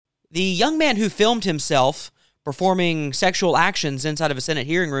The young man who filmed himself performing sexual actions inside of a Senate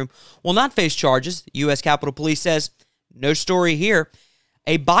hearing room will not face charges. The U.S. Capitol Police says, no story here.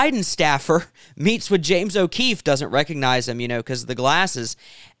 A Biden staffer meets with James O'Keefe, doesn't recognize him, because of the glasses,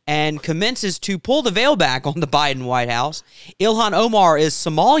 and commences to pull the veil back on the Biden White House. Ilhan Omar is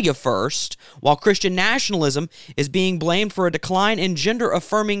Somalia first, while Christian nationalism is being blamed for a decline in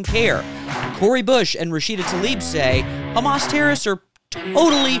gender-affirming care. Cori Bush and Rashida Tlaib say Hamas terrorists are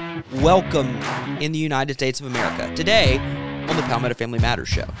totally welcome in the United States of America. Today on the Palmetto Family Matters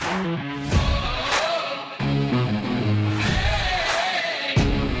Show.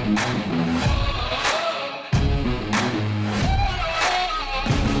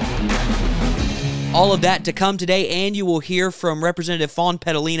 All of that to come today, and you will hear from Representative Fawn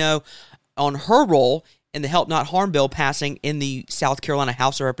Petalino on her role in the Help Not Harm bill passing in the South Carolina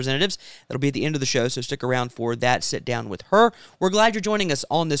House of Representatives. That'll be at the end of the show, so stick around for that sit down with her. We're glad you're joining us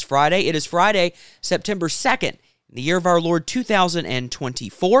on this Friday. It is Friday, September 2nd, in the year of our Lord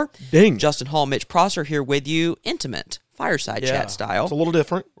 2024. Ding. Justin Hall, Mitch Prosser here with you, intimate, fireside chat style. It's a little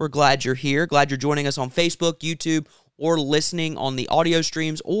different. We're glad you're here. Glad you're joining us on Facebook, YouTube, or listening on the audio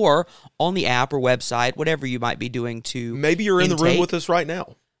streams or on the app or website, whatever you might be doing to Maybe you're in the room with us right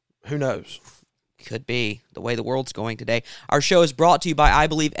now. Who knows? Could be the way the world's going today. Our show is brought to you by I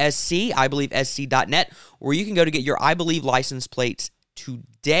Believe SC, IBelieveSC.net, where you can go to get your I Believe license plates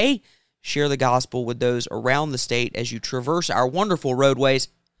today. Share the gospel with those around the state as you traverse our wonderful roadways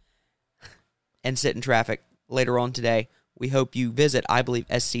and sit in traffic later on today. We hope you visit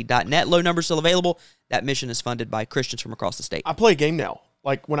IBelieveSC.net. Low number still available. That mission is funded by Christians from across the state. I play a game now.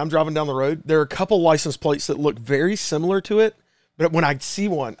 Like when I'm driving down the road, there are a couple license plates that look very similar to it. But when I see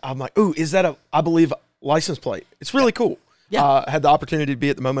one, I'm like, ooh, is that a I Believe license plate? It's really cool. Yeah. Had the opportunity to be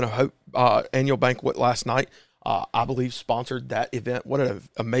at the Moment of Hope annual banquet last night. I Believe sponsored that event. What an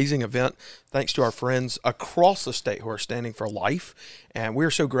amazing event. Thanks to our friends across the state who are standing for life. And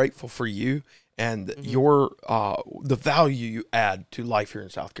we're so grateful for you and your the value you add to life here in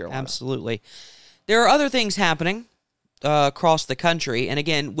South Carolina. Absolutely. There are other things happening across the country. And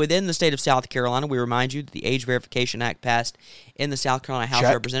again, within the state of South Carolina, we remind you that the Age Verification Act passed in the South Carolina House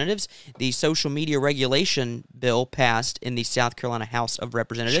of Representatives. The social media regulation bill passed in the South Carolina House of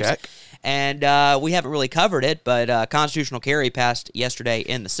Representatives. Check. And we haven't really covered it, but constitutional carry passed yesterday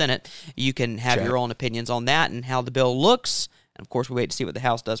in the Senate. You can have your own opinions on that and how the bill looks. And, of course, we wait to see what the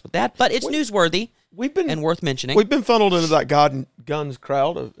House does with that. But it's newsworthy and worth mentioning. We've been funneled into that God and Guns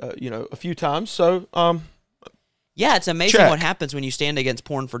crowd, a few times. So, yeah, it's amazing what happens when you stand against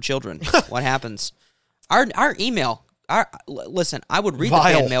porn for children. What happens? Our email. Listen, I would read the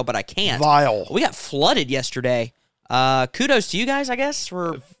fan mail, but I can't. Vile. We got flooded yesterday. Kudos to you guys, I guess,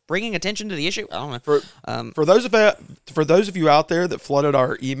 for bringing attention to the issue. I don't know. For those of you out there that flooded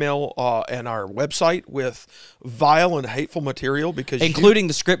our email and our website with vile and hateful material, because including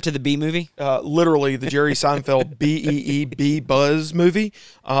the script to the B movie, literally the Jerry Seinfeld B Buzz movie.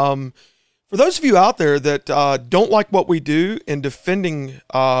 For those of you out there that don't like what we do in defending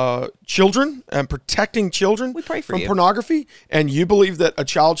children and protecting children we pray for from you. Pornography, and you believe that a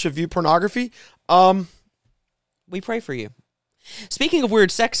child should view pornography, we pray for you. Speaking of weird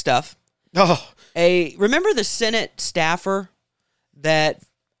sex stuff, remember the Senate staffer that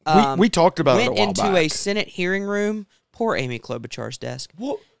we talked about went it a while into back. a Senate hearing room? Poor Amy Klobuchar's desk.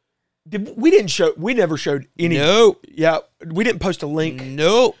 Well, we never showed any. No. Yeah, we didn't post a link.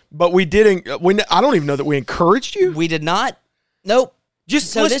 Nope. But we didn't. I don't even know that we encouraged you. We did not. Nope.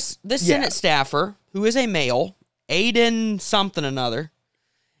 Just so this Senate staffer, who is a male, Aiden something another,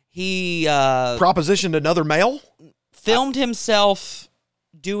 he propositioned another male, filmed himself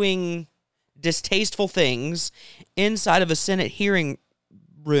doing distasteful things inside of a Senate hearing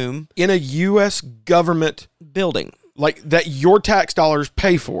room in a U.S. government building, like that your tax dollars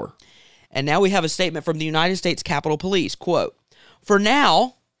pay for. And now we have a statement from the United States Capitol Police, quote, "For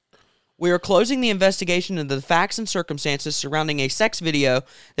now, we are closing the investigation into the facts and circumstances surrounding a sex video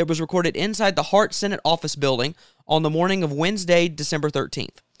that was recorded inside the Hart Senate office building on the morning of Wednesday, December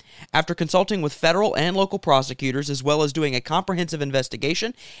 13th. After consulting with federal and local prosecutors, as well as doing a comprehensive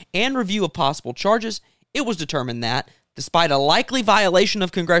investigation and review of possible charges, it was determined that, despite a likely violation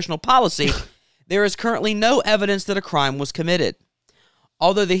of congressional policy, there is currently no evidence that a crime was committed.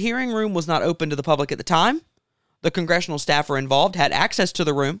 Although the hearing room was not open to the public at the time, the congressional staffer involved had access to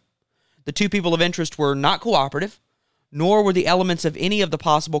the room. The two people of interest were not cooperative, nor were the elements of any of the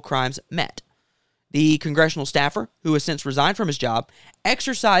possible crimes met. The congressional staffer, who has since resigned from his job,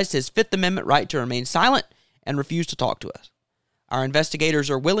 exercised his Fifth Amendment right to remain silent and refused to talk to us. Our investigators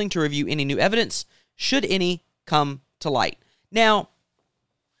are willing to review any new evidence, should any come to light." Now,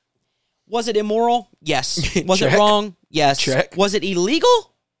 Was it immoral? Yes. Was it Check. wrong? Yes. Check. Was it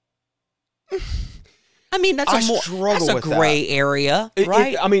illegal? I mean, that's a gray area,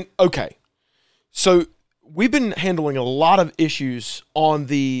 right? Okay. So we've been handling a lot of issues on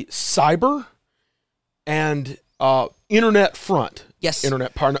the cyber and internet front. Yes.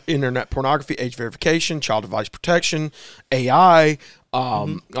 Internet pornography, age verification, child device protection, AI,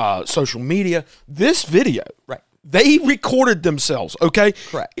 social media. This video, Right. they recorded themselves, okay?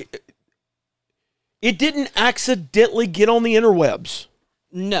 Correct. It didn't accidentally get on the interwebs.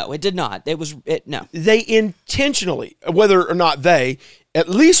 No, it did not. No. They intentionally, whether or not they, at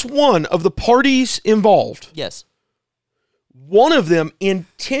least one of the parties involved, Yes. one of them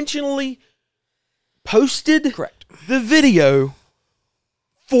intentionally posted Correct. the video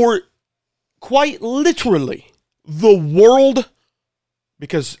for quite literally the world,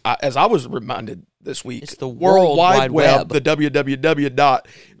 because as I was reminded this week, It's the World Wide Web. the www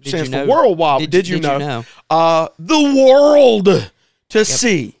stands you know- for World Wide. did You you know? know? The world to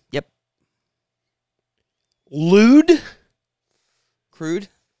see. Yep. Lewd,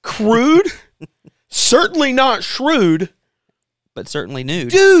 Crude, certainly not shrewd, but certainly nude.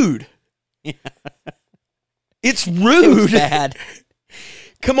 dude. It's It was rude. bad.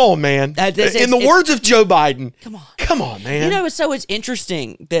 Come on, man. In the it's- words of Joe Biden, Come on. man. It's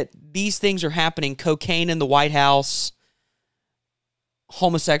interesting that these things are happening. Cocaine in the White House,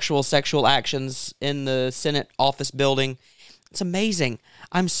 homosexual sexual actions in the Senate office building. It's amazing.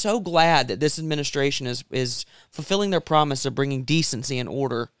 I'm so glad that this administration is fulfilling their promise of bringing decency and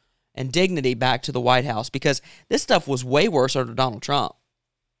order and dignity back to the White House, because this stuff was way worse under Donald Trump.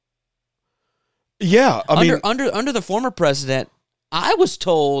 Yeah, Under the former president, I was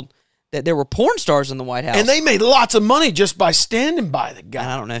told that there were porn stars in the White House. and they made lots of money just by standing by the guy.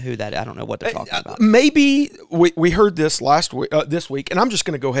 And I don't know I don't know what they're talking about. Maybe we heard this this week, and I'm just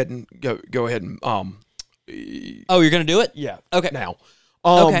going to go ahead and go ahead and Oh, you're going to do it? yeah. Okay. Now,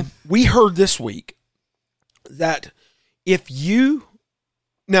 Okay. we heard this week that if you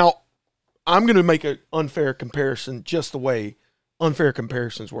now, I'm going to make an unfair comparison, just the way unfair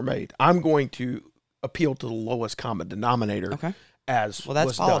comparisons were made. I'm going to appeal to the lowest common denominator. Okay. As that's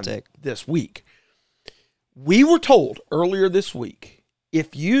was politic. done this week. We were told earlier this week,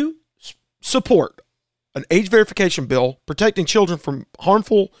 if you support an age verification bill protecting children from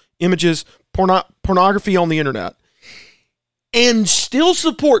harmful images, pornography on the internet, and still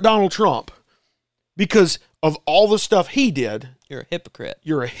support Donald Trump because of all the stuff he did, You're a hypocrite.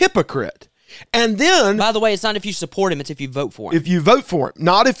 you're a hypocrite. And then, By the way, it's not if you support him, it's if you vote for him. if you vote for him,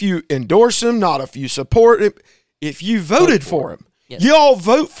 not if you endorse him, not if you support him, if you voted for him. Yes. Y'all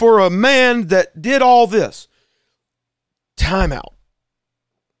vote for a man that did all this. Time out.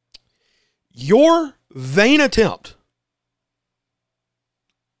 Your vain attempt.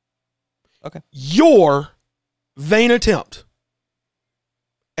 Okay. Your vain attempt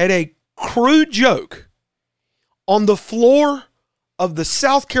at a crude joke on the floor of the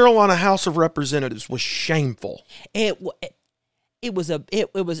South Carolina House of Representatives was shameful. It was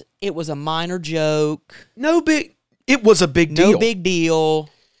a minor joke. It was a big deal. No big deal.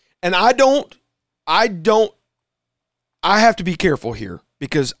 And I have to be careful here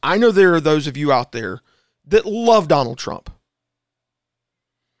because I know there are those of you out there that love Donald Trump.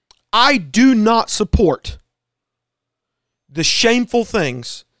 I do not support the shameful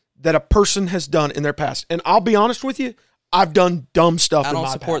things that a person has done in their past. And I'll be honest with you, I've done dumb stuff in my past.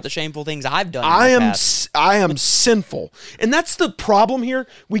 I don't support the shameful things I've done in my past. I am sinful. And that's the problem here.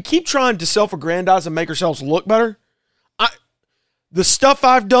 We keep trying to self-aggrandize and make ourselves look better. The stuff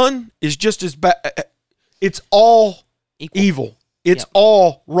I've done is just as bad. It's all evil. It's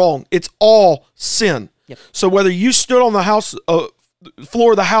all wrong. It's all sin. Yep. So whether you stood on the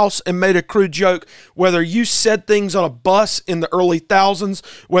floor of the House and made a crude joke, whether you said things on a bus in the early thousands,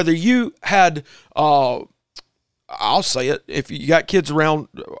 whether you had, I'll say it, if you got kids around,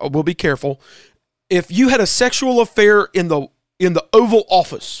 we'll be careful. If you had a sexual affair in the Oval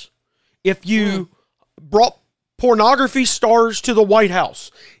Office, if you brought pornography stars to the White House,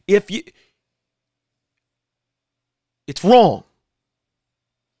 it's wrong.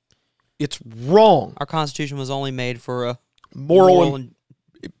 It's wrong. Our Constitution was only made for a Moral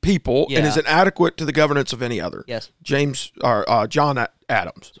people and Yeah. is inadequate to the governance of any other. Yes. John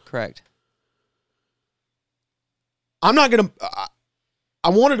Adams. Correct. I'm not going to, I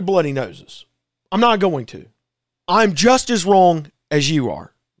wanted to bloody noses. I'm not going to. I'm just as wrong as you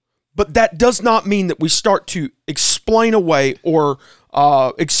are. But that does not mean that we start to explain away or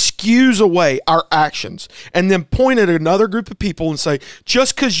excuse away our actions and then point at another group of people and say,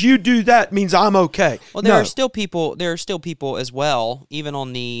 just because you do that means I'm okay. Well, there are still people as well, even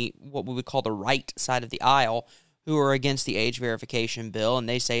on the what we would call the right side of the aisle, who are against the age verification bill, and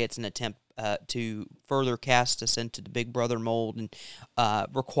they say it's an attempt to further cast us into the Big Brother mold and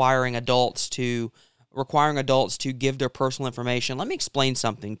requiring adults to give their personal information. Let me explain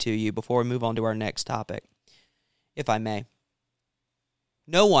something to you before we move on to our next topic, if I may.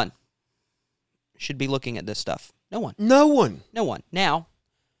 No one should be looking at this stuff. No one. No one. No one. Now,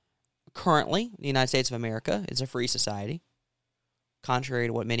 currently, the United States of America is a free society, contrary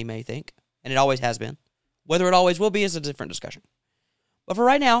to what many may think, and it always has been. Whether it always will be is a different discussion. But for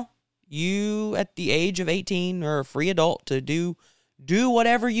right now, you, at the age of 18, are a free adult to do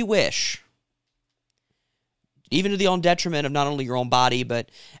whatever you wish, even to the own detriment of not only your own body, but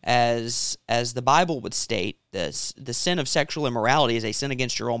as the Bible would state, the sin of sexual immorality is a sin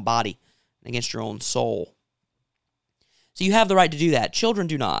against your own body and against your own soul. So you have the right to do that. Children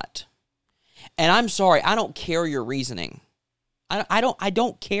do not. And I'm sorry, I don't care your reasoning. I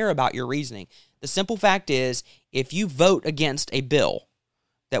don't care about your reasoning. The simple fact is, if you vote against a bill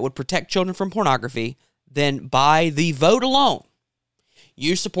that would protect children from pornography, then by the vote alone,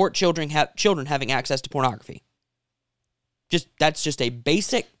 you support children having access to pornography. That's just a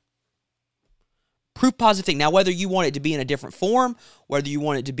basic proof positive thing. Now, whether you want it to be in a different form, whether you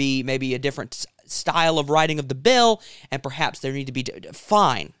want it to be maybe a different style of writing of the bill, and perhaps there need to be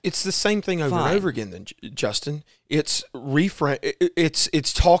fine. It's the same thing over and over again. Then, Justin, it's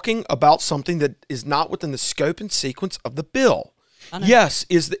it's talking about something that is not within the scope and sequence of the bill. Yes,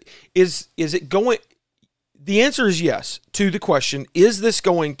 is it going? The answer is yes to the question: is this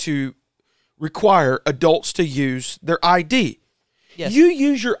going to require adults to use their ID? Yes. You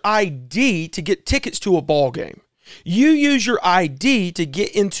use your ID to get tickets to a ball game. You use your ID to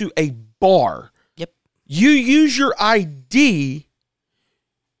get into a bar. Yep. You use your ID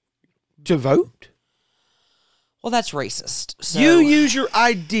to vote. Well, that's racist. So. You use your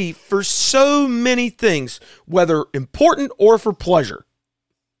ID for so many things, whether important or for pleasure.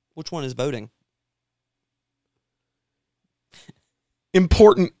 Which one is voting?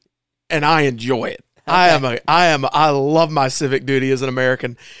 Important, and I enjoy it. Okay. I love my civic duty as an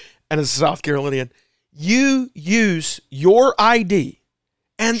American and as a South Carolinian. You use your ID.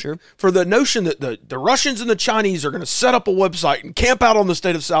 And sure. For the notion that the Russians and the Chinese are going to set up a website and camp out on the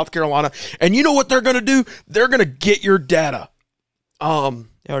state of South Carolina, and you know what they're going to do? They're going to get your data. They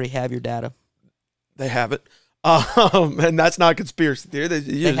already have your data. They have it. And that's not a conspiracy theory.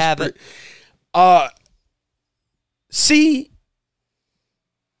 They have it. See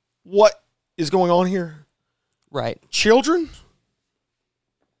what is going on here? Right. Children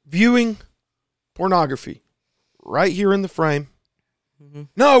viewing pornography right here in the frame. Mm-hmm.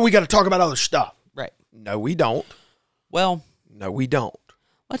 No, we got to talk about other stuff. Right. No, we don't. Well. No, we don't.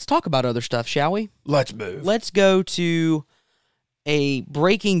 Let's talk about other stuff, shall we? Let's move. Let's go to a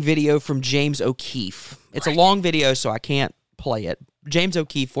breaking video from James O'Keefe. It's a long video, so I can't play it. James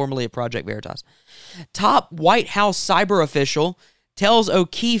O'Keefe, formerly of Project Veritas. Top White House cyber official tells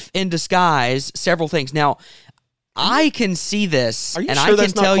O'Keefe in disguise several things. Now, I can see this, Are you and sure I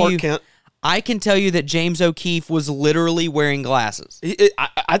that's can not tell Clark you. Kent? I can tell you that James O'Keefe was literally wearing glasses.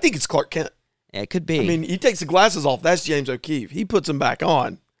 I think it's Clark Kent. It could be. I mean, he takes the glasses off. That's James O'Keefe. He puts them back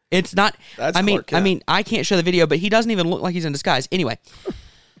on. It's not. That's Clark Kent. I mean, I can't show the video, but he doesn't even look like he's in disguise. Anyway,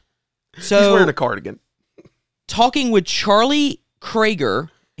 so he's wearing a cardigan. Talking with Charlie Krager,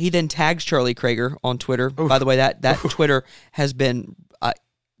 he then tags Charlie Krager on Twitter. Oof. By the way, that Twitter has been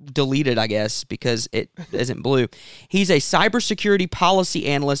deleted, I guess, because it isn't blue. He's a cybersecurity policy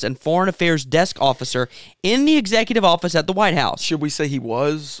analyst and foreign affairs desk officer in the executive office at the White House. Should we say he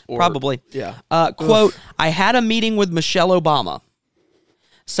was? Or? Probably. Yeah. Quote, I had a meeting with Michelle Obama.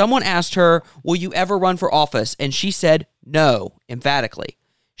 Someone asked her, will you ever run for office? And she said, no, emphatically.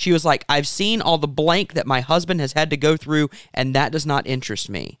 She was like, I've seen all the blank that my husband has had to go through, and that does not interest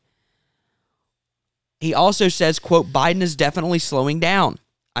me. He also says, quote, Biden is definitely slowing down.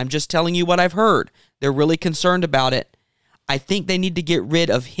 I'm just telling you what I've heard. They're really concerned about it. I think they need to get rid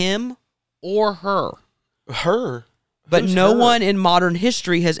of him or her. Her? But Who's no her? one in modern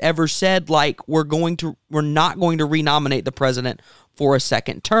history has ever said, like, we're not going to renominate the president for a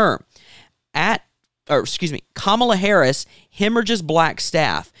second term. Kamala Harris hemorrhages black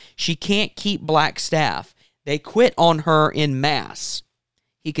staff. She can't keep black staff. They quit on her en masse.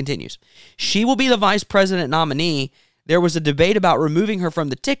 He continues. She will be the vice president nominee. There was a debate about removing her from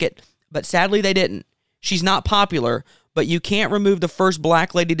the ticket, but sadly they didn't. She's not popular, but you can't remove the first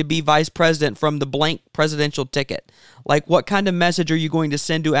black lady to be vice president from the blank presidential ticket. Like, what kind of message are you going to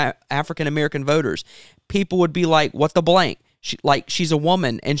send to African-American voters? People would be like, what the blank? She's a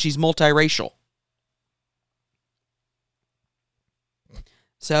woman and she's multiracial.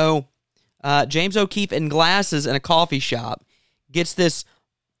 So, James O'Keefe in glasses in a coffee shop gets this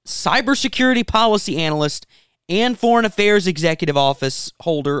cybersecurity policy analyst and foreign affairs executive office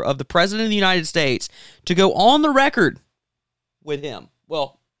holder of the President of the United States to go on the record with him.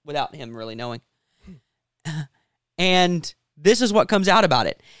 Well, without him really knowing. And this is what comes out about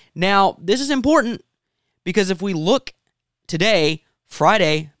it. Now, this is important because if we look today,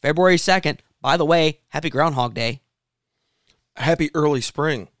 Friday, February 2nd, by the way, happy Groundhog Day. Happy early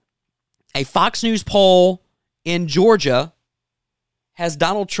spring. A Fox News poll in Georgia has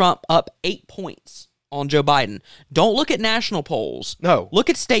Donald Trump up 8 points on Joe Biden. Don't look at national polls. No. Look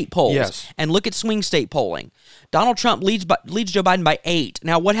at state polls. Yes. And look at swing state polling. Donald Trump leads Joe Biden by 8.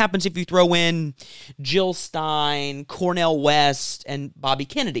 Now, what happens if you throw in Jill Stein, Cornel West, and Bobby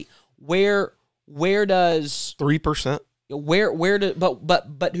Kennedy? Where does 3%?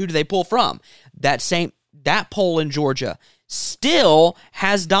 But who do they pull from? That poll in Georgia still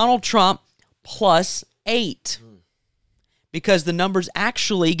has Donald Trump plus 8 because the numbers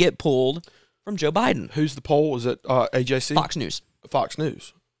actually get pulled from Joe Biden. Who's the poll? Is it AJC? Fox News. Fox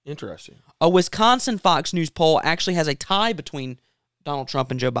News. Interesting. A Wisconsin Fox News poll actually has a tie between Donald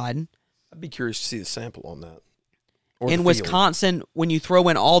Trump and Joe Biden. I'd be curious to see the sample on that. In Wisconsin, when you throw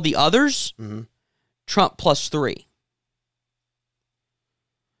in all the others, Trump plus 3.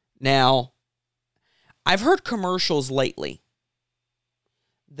 Now, I've heard commercials lately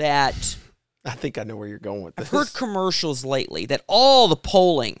that... I think I know where you're going with this. I've heard commercials lately that all the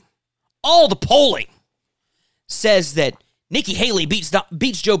polling says that Nikki Haley beats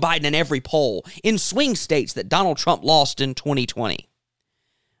Joe Biden in every poll in swing states that Donald Trump lost in 2020.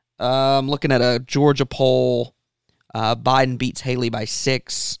 I'm looking at a Georgia poll. Biden beats Haley by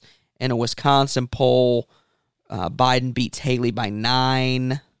 6. In a Wisconsin poll, Biden beats Haley by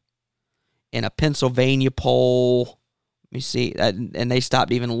 9. In a Pennsylvania poll, let me see, and they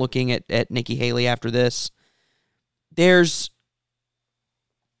stopped even looking at Nikki Haley after this. There's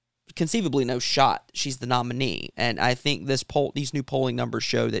conceivably no shot she's the nominee, and I think these new polling numbers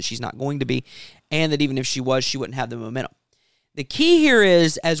show that she's not going to be, and that even if she was, she wouldn't have the momentum. The key here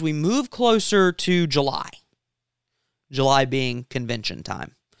is as we move closer to July being convention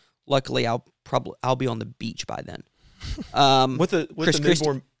time. Luckily, I'll be on the beach by then. With the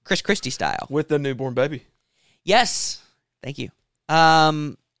newborn Chris Christie style. With the newborn baby. Yes. Thank you.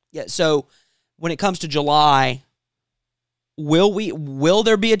 So when it comes to July, will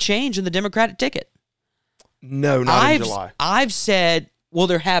there be a change in the Democratic ticket? No, not in July. I've said, will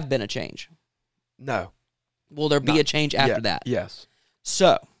there have been a change? No. Will there be a change after that? Yes.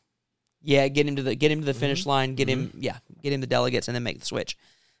 So, yeah, get him to the finish line, get him the delegates, and then make the switch.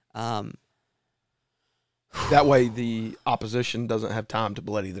 That way the opposition doesn't have time to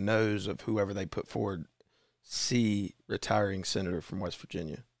bloody the nose of whoever they put forward. See, retiring senator from West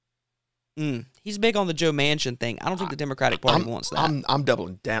Virginia. He's big on the Joe Manchin thing. I don't think the Democratic Party wants that. I'm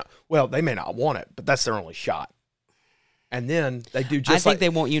doubling down. Well, they may not want it, but that's their only shot. And then they do just I think they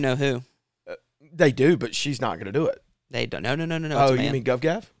want who. They do, but she's not going to do it. They don't. No. Oh, you mean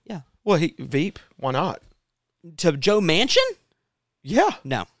GovGav? Yeah. Well, Veep, why not? To Joe Manchin? Yeah.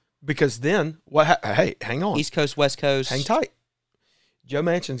 No. Because then, hey, hang on. East Coast, West Coast. Hang tight. Joe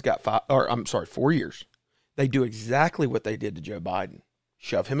Manchin's got 4 years. They do exactly what they did to Joe Biden.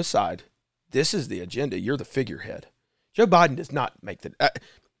 Shove him aside. This is the agenda. You're the figurehead. Joe Biden does not make the...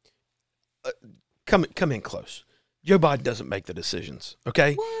 come in close. Joe Biden doesn't make the decisions,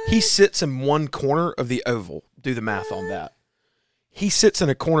 okay? What? He sits in one corner of the oval. Do the math on that. He sits in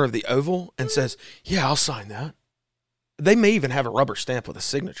a corner of the oval and says, yeah, I'll sign that. They may even have a rubber stamp with a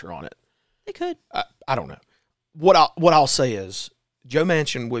signature on it. They could. I don't know. What I'll say is Joe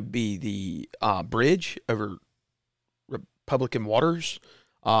Manchin would be the bridge over Republican waters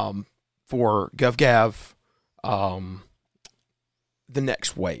for GovGav, the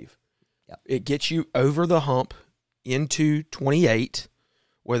next wave. Yep. It gets you over the hump into 28,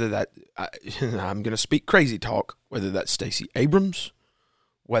 whether that, I'm going to speak crazy talk, whether that's Stacey Abrams,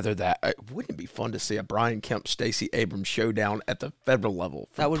 whether that, wouldn't it be fun to see a Brian Kemp, Stacey Abrams showdown at the federal level?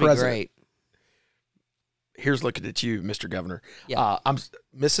 That would president? be great. Here's looking at you, Mr. Governor. Yeah.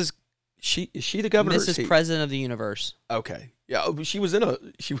 Is she the governor? Mrs. President of the Universe. Okay. Yeah, she was in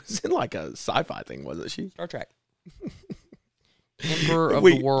like a sci-fi thing, wasn't she? Star Trek. Emperor of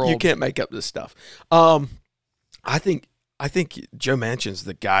the world. You can't make up this stuff. I think I think Joe Manchin's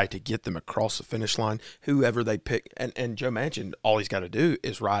the guy to get them across the finish line, whoever they pick. And Joe Manchin, all he's got to do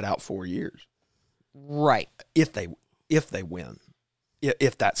is ride out 4 years. Right. If they win.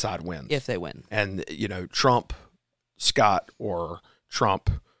 If that side wins. If they win. And, Trump, Scott, or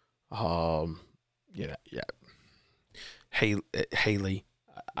Trump, Haley.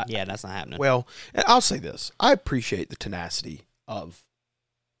 Yeah, that's not happening. Well, and I'll say this. I appreciate the tenacity of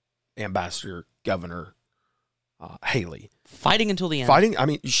Ambassador Governor Haley. Fighting until the end. Fighting. I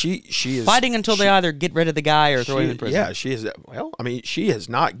mean, she is fighting until they either get rid of the guy or throw him in prison. Yeah, she is. Well, I mean, she has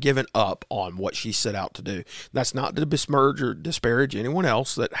not given up on what she set out to do. That's not to besmirch or disparage anyone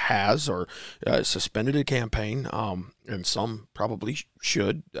else that has or suspended a campaign. And some probably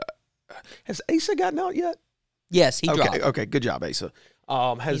should. Has Asa gotten out yet? Yes, he dropped. Okay, good job, Asa.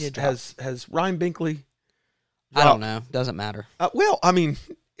 Has Ryan Binkley? I don't know. Doesn't matter. Well, I mean,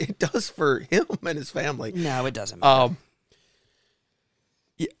 it does for him and his family. No, it doesn't matter.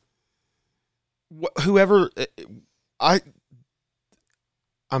 Whoever, I'm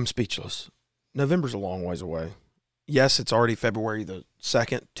speechless. November's a long ways away. Yes, it's already February the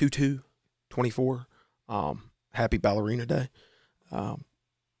 2nd, 2/2/24. Happy Ballerina Day.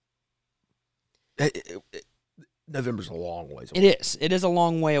 November's a long ways away. It is. It is a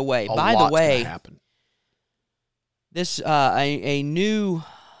long way away. By the way, this a new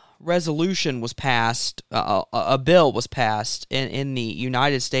resolution was passed. A bill was passed in the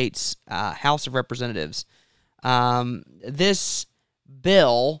United States House of Representatives. This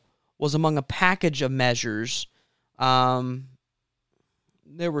bill was among a package of measures. There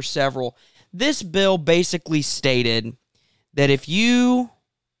were several. This bill basically stated that if you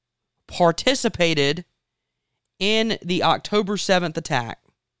participated in the October 7th attack,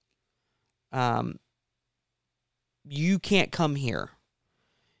 you can't come here.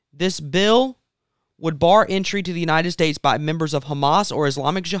 This bill would bar entry to the United States by members of Hamas or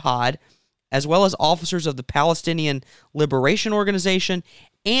Islamic Jihad, as well as officers of the Palestinian Liberation Organization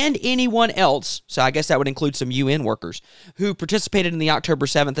and anyone else, so I guess that would include some UN workers, who participated in the October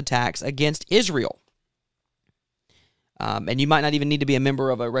 7th attacks against Israel. And you might not even need to be a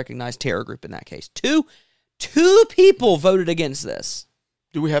member of a recognized terror group in that case. Two people voted against this.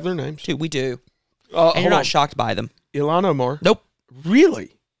 Do we have their names? Two, we do. And you're not shocked by them. Ilhan Omar. Nope.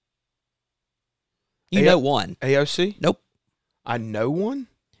 Really? You know one. AOC? Nope. I know one?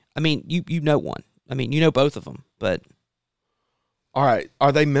 I mean, you know one. I mean, you know both of them, but... All right.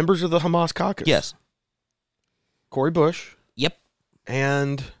 Are they members of the Hamas caucus? Yes. Cori Bush. Yep.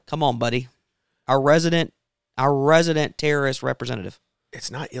 And... Come on, buddy. Our resident terrorist representative.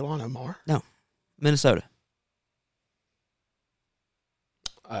 It's not Ilhan Omar? No. Minnesota.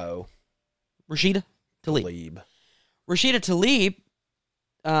 Oh. Rashida Tlaib. Tlaib. Rashida Tlaib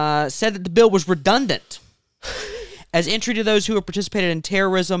said that the bill was redundant, as entry to those who have participated in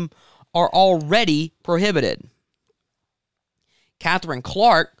terrorism are already prohibited. Catherine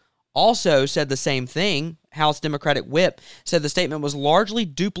Clark also said the same thing. House Democratic whip said the statement was largely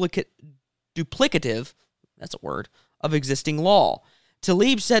duplicative, that's a word, of existing law.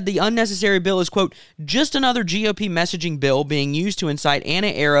 Tlaib said the unnecessary bill is, quote, just another GOP messaging bill being used to incite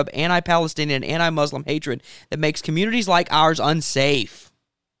anti-Arab, anti-Palestinian, and anti-Muslim hatred that makes communities like ours unsafe.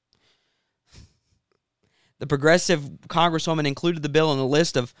 The progressive congresswoman included the bill in a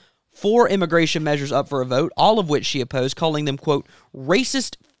list of 4 immigration measures up for a vote, all of which she opposed, calling them, quote,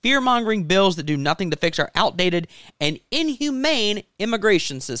 racist, fear-mongering bills that do nothing to fix our outdated and inhumane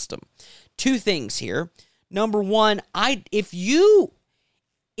immigration system. 2 things here. Number 1, if your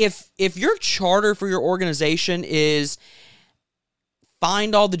charter for your organization is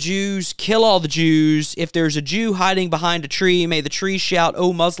find all the Jews, kill all the Jews, if there's a Jew hiding behind a tree, may the tree shout,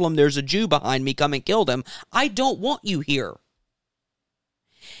 oh Muslim, there's a Jew behind me, come and kill them, I don't want you here.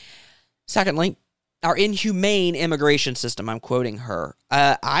 Secondly, our inhumane immigration system, I'm quoting her.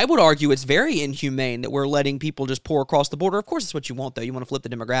 I would argue it's very inhumane that we're letting people just pour across the border. Of course, it's what you want, though. You want to flip the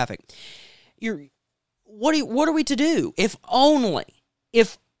demographic. What are we to do? If only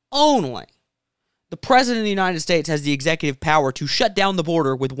the President of the United States has the executive power to shut down the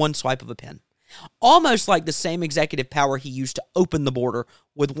border with one swipe of a pen. Almost like the same executive power he used to open the border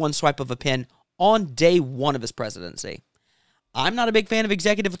with one swipe of a pen on day 1 of his presidency. I'm not a big fan of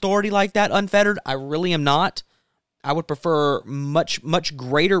executive authority like that, unfettered. I really am not. I would prefer much, much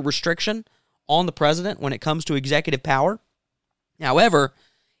greater restriction on the president when it comes to executive power. However,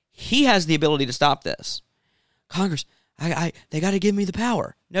 he has the ability to stop this. Congress, they got to give me the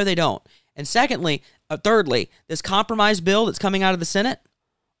power. No, they don't. And thirdly, this compromise bill that's coming out of the Senate,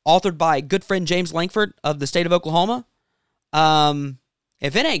 authored by good friend James Lankford of the state of Oklahoma,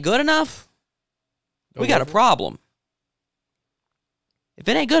 if it ain't good enough, we got a problem. If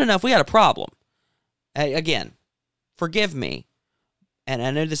it ain't good enough, we got a problem. Again, forgive me, and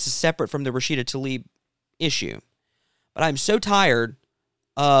I know this is separate from the Rashida Tlaib issue, but I'm so tired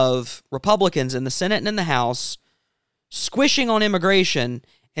of Republicans in the Senate and in the House squishing on immigration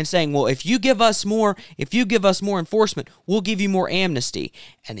and saying, well, if you give us more enforcement, we'll give you more amnesty.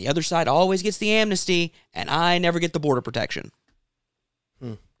 And the other side always gets the amnesty, and I never get the border protection.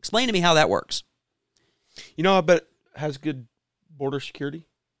 Explain to me how that works. You know, I bet it has good border security.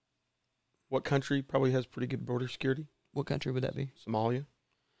 What country probably has pretty good border security? What country would that be? Somalia.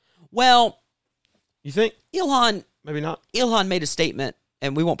 Well, You think? Ilhan Maybe not. made a statement,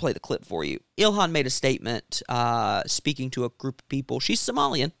 and we won't play the clip for you. Ilhan made a statement speaking to a group of people. She's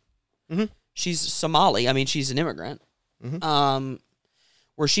Somalian. Mm-hmm. She's Somali. I mean, she's an immigrant. Mm-hmm.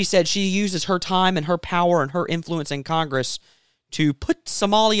 Where she said she uses her time and her power and her influence in Congress to put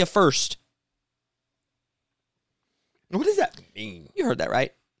Somalia first. What does that mean? You heard that,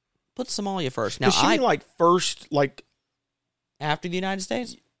 right? Put Somalia first. Now, Does she mean like first, like after the United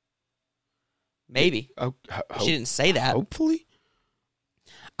States? Maybe. She didn't say that. Hopefully.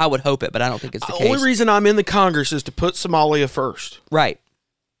 I would hope it, but I don't think it's the The case. only reason I'm in the Congress is to put Somalia first. Right.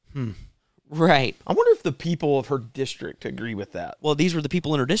 Right. I wonder if the people of her district agree with that. Well, these were the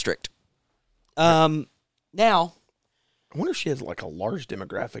people in her district. Now, I wonder if she has like a large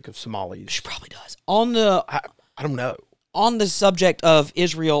demographic of Somalis. she probably does. On the I don't know. on the subject of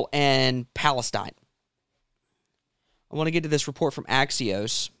Israel and Palestine, I want to get to this report from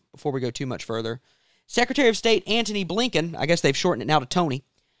Axios before we go too much further. Secretary of State Antony Blinken, I guess they've shortened it now to Tony,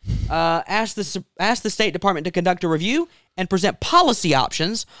 asked the State Department to conduct a review and present policy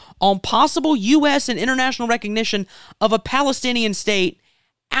options on possible U.S. and international recognition of a Palestinian state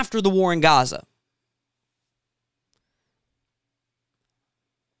after the war in Gaza.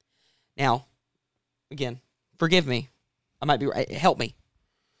 Now, again, forgive me. I might be right. Help me.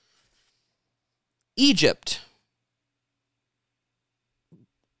 Egypt,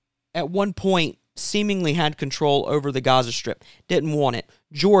 at one point, seemingly had control over the Gaza Strip. Didn't want it.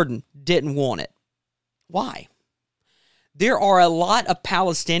 Jordan didn't want it. Why? There are a lot of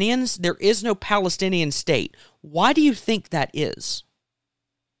Palestinians. There is no Palestinian state. Why do you think that is?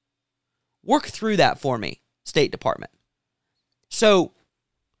 Work through that for me, State Department. So,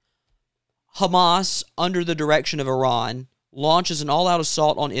 Hamas, under the direction of Iran, launches an all-out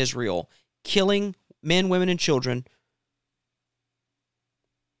assault on Israel, killing men, women, and children,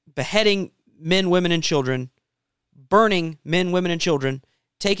 beheading men, women, and children, burning men, women, and children,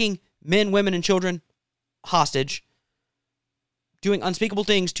 taking men, women, and children hostage, doing unspeakable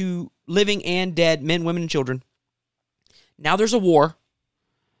things to living and dead men, women, and children. Now there's a war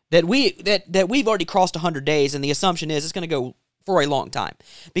that we've already crossed 100 days, and the assumption is it's going to go for a long time.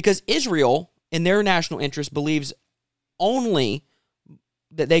 Because Israel, in their national interest, believes only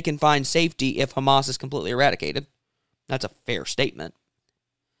that they can find safety if Hamas is completely eradicated. That's a fair statement.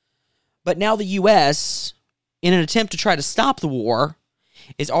 But now the U.S., in an attempt to try to stop the war,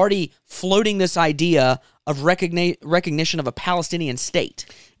 is already floating this idea of recognition of a Palestinian state.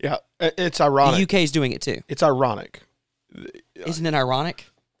 Yeah, it's ironic. The UK is doing it too. It's ironic. Isn't it ironic?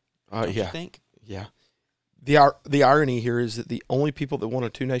 Don't Yeah. you think? Yeah. The irony here is that the only people that want a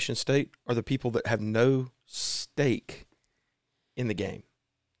two-nation state are the people that have no stake in the game.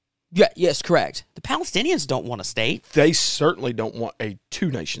 Yeah, yes, correct. The Palestinians don't want a state. They certainly don't want a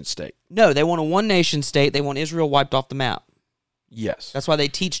two-nation state. No, they want a one-nation state. They want Israel wiped off the map. Yes. That's why they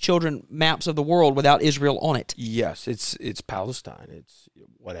teach children maps of the world without Israel on it. Yes, it's Palestine. It's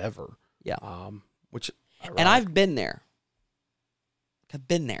whatever. Yeah. Which And I've been there.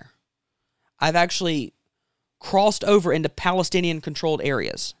 I've actually crossed over into Palestinian-controlled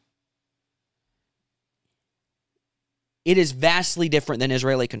areas. It is vastly different than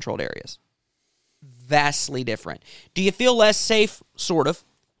Israeli-controlled areas. Vastly different. Do you feel less safe? Sort of.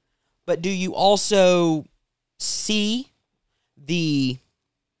 But do you also see the,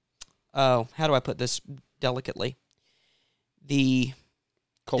 how do I put this delicately? The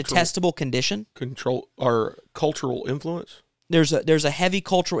detestable condition? Control or cultural influence? There's a heavy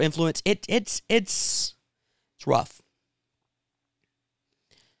cultural influence. It's rough.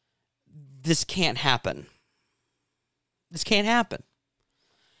 This can't happen. This can't happen.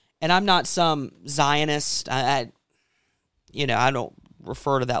 And I'm not some Zionist. I don't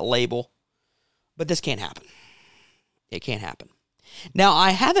refer to that label. But this can't happen. It can't happen. Now,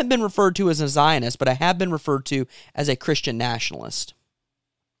 I haven't been referred to as a Zionist, but I have been referred to as a Christian nationalist.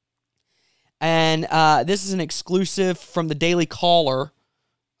 And this is an exclusive from the Daily Caller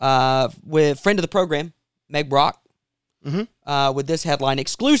with friend of the program, Meg Brock, with this headline,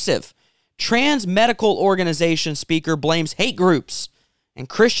 exclusive. Trans medical organization speaker blames hate groups and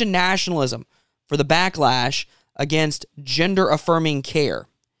Christian nationalism for the backlash against gender-affirming care.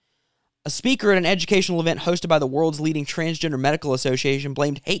 A speaker at an educational event hosted by the world's leading transgender medical association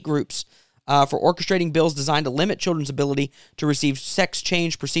blamed hate groups for orchestrating bills designed to limit children's ability to receive sex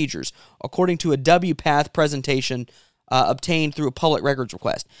change procedures, according to a WPATH presentation obtained through a public records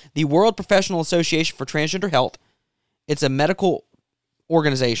request. The World Professional Association for Transgender Health, it's a medical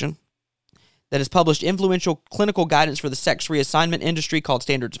organization that has published influential clinical guidance for the sex reassignment industry called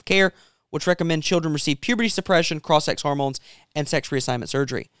Standards of Care, which recommend children receive puberty suppression, cross-sex hormones, and sex reassignment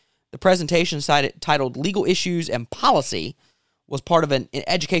surgery. The presentation titled Legal Issues and Policy was part of an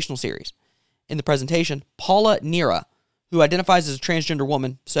educational series. In the presentation, Paula Nira, who identifies as a transgender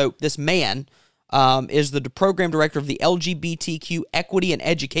woman, so this man is the program director of the LGBTQ Equity and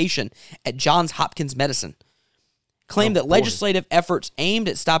Education at Johns Hopkins Medicine, claimed that legislative efforts aimed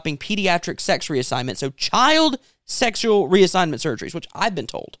at stopping pediatric sex reassignment, so child sexual reassignment surgeries, which I've been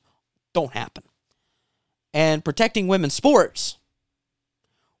told don't happen, and protecting women's sports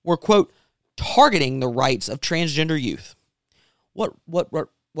were, quote, targeting the rights of transgender youth. What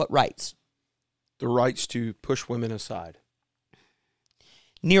rights? The rights to push women aside.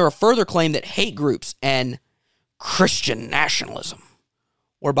 Nira further claimed that hate groups and Christian nationalism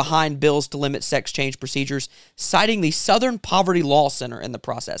were behind bills to limit sex change procedures, citing the Southern Poverty Law Center in the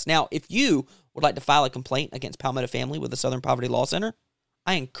process. Now, if you would like to file a complaint against Palmetto Family with the Southern Poverty Law Center,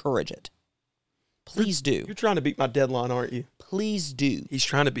 I encourage it. Please do. You're trying to beat my deadline, aren't you? Please do. He's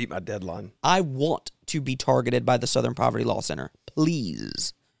trying to beat my deadline. I want to be targeted by the Southern Poverty Law Center.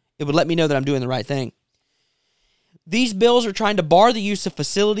 Please. It would let me know that I'm doing the right thing. These bills are trying to bar the use of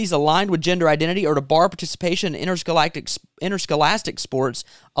facilities aligned with gender identity or to bar participation in interscholastic sports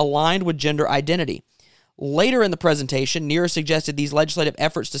aligned with gender identity. Later in the presentation, Nira suggested these legislative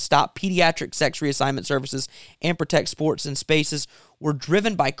efforts to stop pediatric sex reassignment services and protect sports and spaces were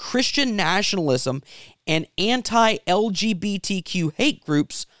driven by Christian nationalism and anti-LGBTQ hate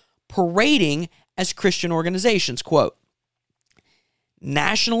groups parading as Christian organizations. Quote,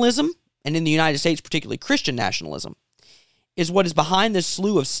 nationalism, and in the United States, particularly Christian nationalism, is what is behind this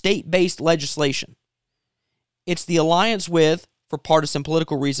slew of state-based legislation. It's the alliance with, for partisan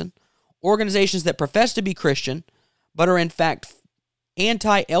political reason, organizations that profess to be Christian, but are in fact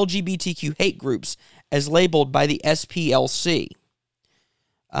anti-LGBTQ hate groups, as labeled by the SPLC.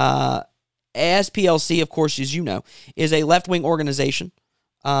 SPLC, of course, as you know, is a left-wing organization.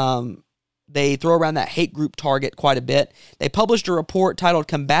 They throw around that hate group target quite a bit. They published a report titled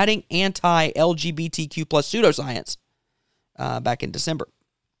Combating Anti-LGBTQ plus Pseudoscience back in December.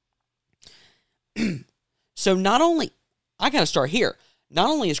 So not only, I got to start here, not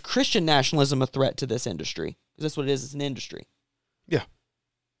only is Christian nationalism a threat to this industry, because that's what it is, it's an industry. Yeah.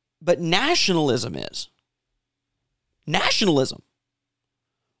 But nationalism is. Nationalism.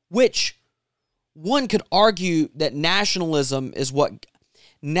 Which one could argue that nationalism is what...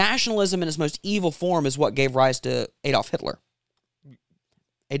 Nationalism in its most evil form is what gave rise to Adolf Hitler.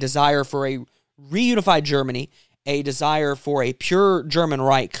 A desire for a reunified Germany, a desire for a pure German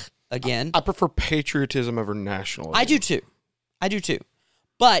Reich again. I prefer patriotism over nationalism. I do too.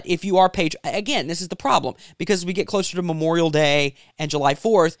 But if you are again, this is the problem, because we get closer to Memorial Day and July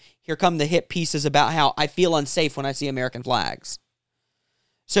 4th, here come the hit pieces about how I feel unsafe when I see American flags.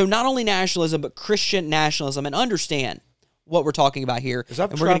 So not only nationalism, but Christian nationalism, and understand what we're talking about here. As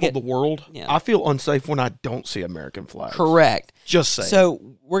I've traveled the world, I feel unsafe when I don't see American flags. Correct. Just saying.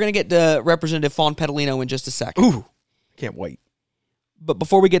 So we're going to get to Representative Fawn Petalino in just a second. Ooh, can't wait. But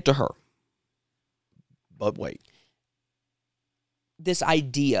before we get to her. But wait. This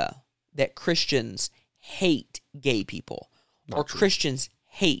idea that Christians hate gay people or Christians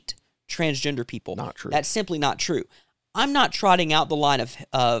hate transgender people. Not true. That's simply not true. I'm not trotting out the line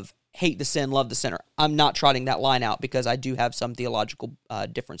of hate the sin, love the sinner. I'm not trotting that line out because I do have some theological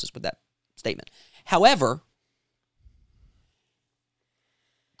differences with that statement. However,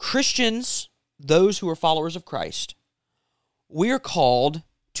 Christians, those who are followers of Christ, we're called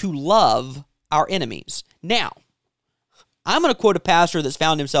to love our enemies. Now, I'm going to quote a pastor that's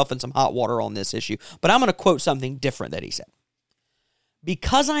found himself in some hot water on this issue, but I'm going to quote something different that he said.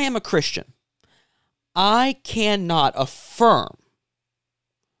 Because I am a Christian, I cannot affirm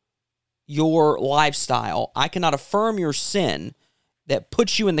your lifestyle. I cannot affirm your sin that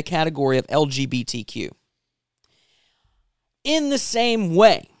puts you in the category of LGBTQ. In the same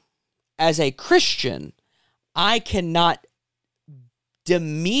way, as a Christian, I cannot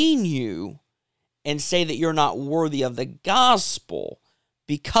demean you and say that you're not worthy of the gospel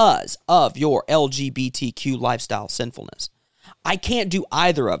because of your LGBTQ lifestyle sinfulness. I can't do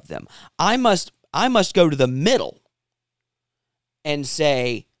either of them. I must go to the middle and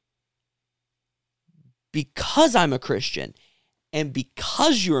say, because I'm a Christian and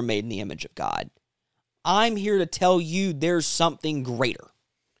because you are made in the image of God, I'm here to tell you there's something greater.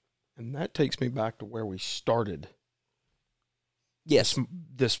 And that takes me back to where we started Yes.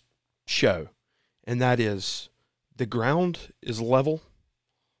 this show. And that is, the ground is level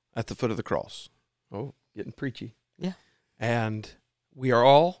at the foot of the cross. Oh, getting preachy. Yeah. And we are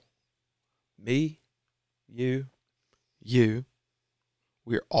all, me, you,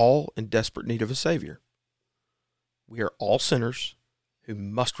 we are all in desperate need of a Savior. We are all sinners who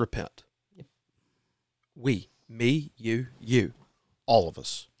must repent. Yep. We, me, you, all of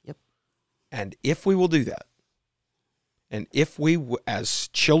us. Yep. And if we will do that, and if we, as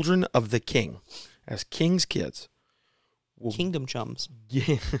children of the King, as King's kids, Kingdom chums,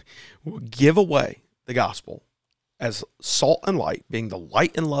 will give away the gospel as salt and light, being the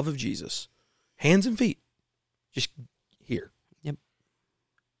light and love of Jesus, hands and feet, just here. Yep.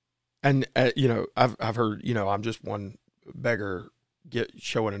 And I've heard, I'm just one beggar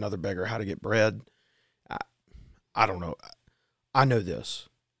showing another beggar how to get bread. I don't know. I know this.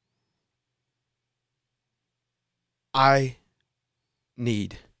 I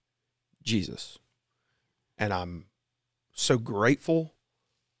need Jesus. And I'm so grateful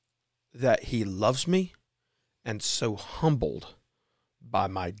that he loves me, and so humbled by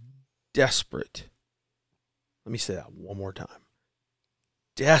my desperate, let me say that one more time,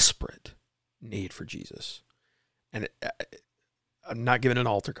 desperate need for Jesus. And I'm not giving an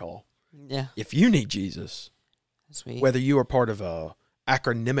altar call. Yeah. If you need Jesus, Sweet. whether you are part of a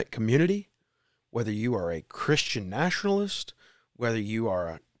acronymic community, whether you are a Christian nationalist, whether you are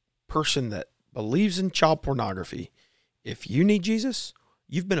a person that believes in child pornography, if you need Jesus,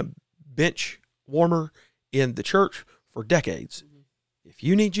 you've been a bench warmer in the church for decades. If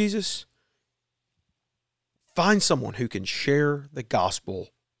you need Jesus, find someone who can share the gospel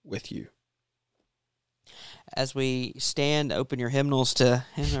with you. As we stand, open your hymnals to,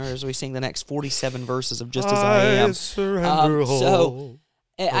 or as we sing the next 47 verses of Just As I Am. Surrender all.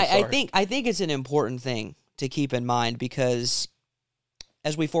 I think it's an important thing to keep in mind, because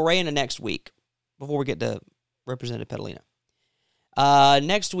as we foray into next week, before we get to Representative Petalino,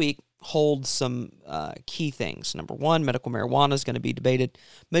 next week holds some key things. Number one, medical marijuana is going to be debated.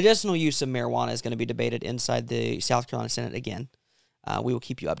 Medicinal use of marijuana is going to be debated inside the South Carolina Senate again. We will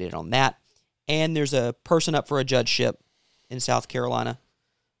keep you updated on that. And there's a person up for a judgeship in South Carolina,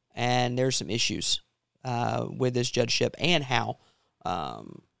 and there's some issues with this judgeship and how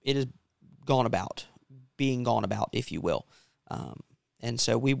it is being gone about, if you will. And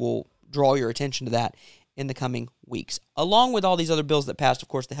so we will draw your attention to that in the coming weeks. Along with all these other bills that passed, of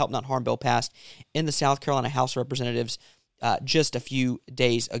course, the Help Not Harm bill passed in the South Carolina House of Representatives just a few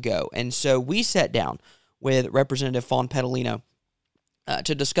days ago. And so we sat down with Representative Fawn Petalino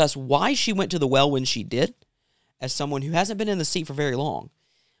to discuss why she went to the well when she did, as someone who hasn't been in the seat for very long,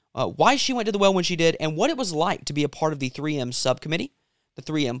 why she went to the well when she did, and what it was like to be a part of the 3M subcommittee, the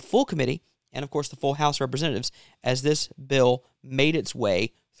 3M full committee, and of course the full House of Representatives as this bill made its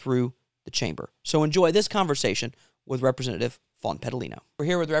way through the chamber. So enjoy this conversation with Representative Fawn Petalino. We're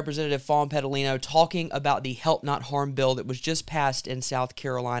here with Representative Fawn Petalino talking about the Help Not Harm bill that was just passed in South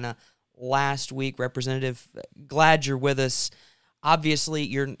Carolina last week. Representative, glad you're with us. Obviously,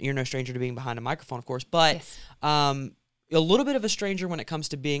 you're no stranger to being behind a microphone, of course, but Yes. A little bit of a stranger when it comes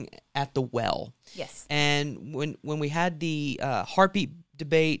to being at the well. Yes. And when we had the heartbeat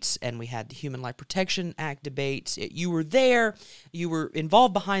debates and we had the Human Life Protection Act debates, you were there, you were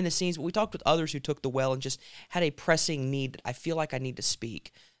involved behind the scenes, but we talked with others who took the well and just had a pressing need that I feel like I need to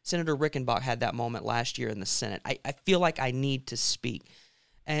speak. Senator Rickenbach had that moment last year in the Senate. I feel like I need to speak.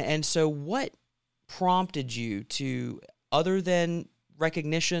 And so what prompted you to, other than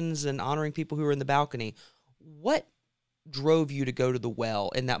recognitions and honoring people who were in the balcony, what drove you to go to the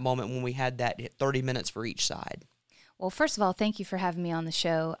well in that moment when we had that 30 minutes for each side? Well, first of all, thank you for having me on the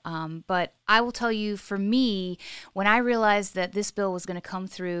show. But I will tell you, for me, when I realized that this bill was going to come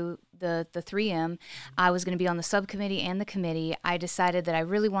through the 3M, I was going to be on the subcommittee and the committee, I decided that I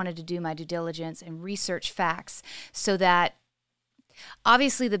really wanted to do my due diligence and research facts so that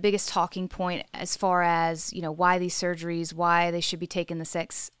obviously the biggest talking point as far as, why these surgeries, why they should be taking the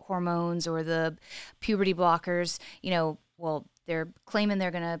sex hormones or the puberty blockers, well, they're claiming they're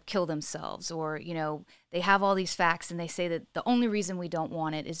going to kill themselves, or, they have all these facts and they say that the only reason we don't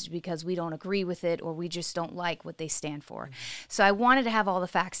want it is because we don't agree with it or we just don't like what they stand for. Mm-hmm. So I wanted to have all the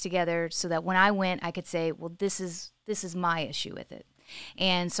facts together so that when I went, I could say, well, this is my issue with it.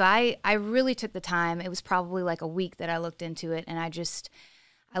 And so I really took the time. It was probably like a week that I looked into it, and I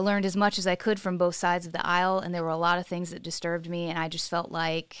I learned as much as I could from both sides of the aisle, and there were a lot of things that disturbed me, and I just felt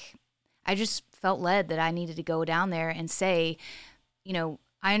led that I needed to go down there and say,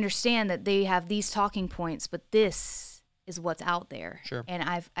 I understand that they have these talking points, but this is what's out there. Sure. And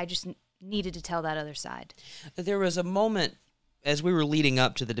I just needed to tell that other side. There was a moment as we were leading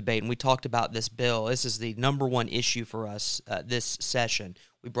up to the debate, and we talked about this bill. This is the number one issue for us this session.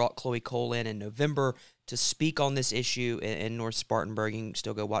 We brought Chloe Cole in November to speak on this issue in North Spartanburg. You can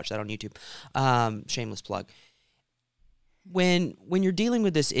still go watch that on YouTube. Shameless plug. When you're dealing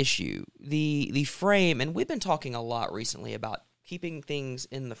with this issue, the frame, and we've been talking a lot recently about keeping things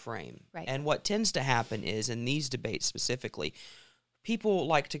in the frame. Right. And what tends to happen is, in these debates specifically, people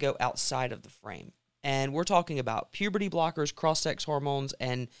like to go outside of the frame. And we're talking about puberty blockers, cross-sex hormones,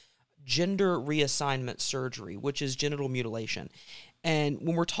 and gender reassignment surgery, which is genital mutilation. And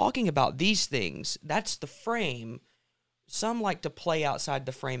when we're talking about these things, that's the frame. Some like to play outside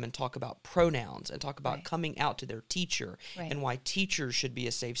the frame and talk about pronouns and talk about Right. coming out to their teacher Right. and why teachers should be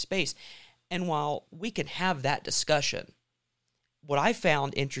a safe space. And while we can have that discussion, what I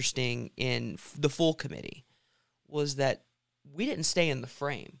found interesting in the full committee was that we didn't stay in the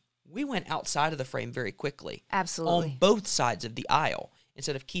frame. We went outside of the frame very quickly. Absolutely. On both sides of the aisle,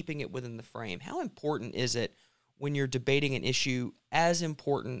 instead of keeping it within the frame. How important is it when you're debating an issue as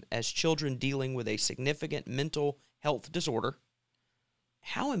important as children dealing with a significant mental health disorder?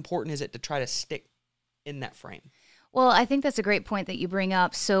 How important is it to try to stick in that frame? Well, I think that's a great point that you bring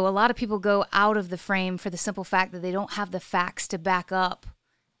up. So a lot of people go out of the frame for the simple fact that they don't have the facts to back up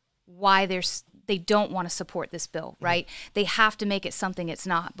why they don't want to support this bill, right? They have to make it something it's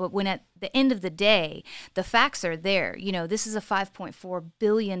not. But when at the end of the day, the facts are there. This is a $5.4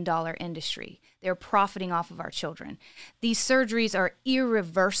 billion industry. They're profiting off of our children. These surgeries are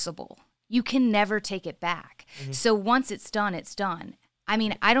irreversible. You can never take it back. So once it's done, it's done. I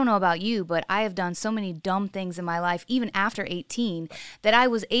mean, I don't know about you, but I have done so many dumb things in my life, even after 18, that I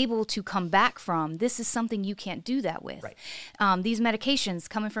was able to come back from. This is something you can't do that with. Right. These medications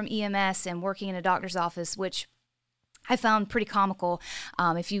coming from EMS and working in a doctor's office, which I found pretty comical.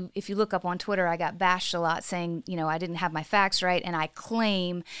 If you look up on Twitter, I got bashed a lot saying, I didn't have my facts right, and I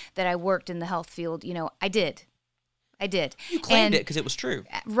claim that I worked in the health field. I did. You claimed it because it was true.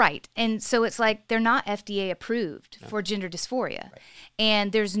 Right. And so it's like they're not FDA approved for gender dysphoria. Right.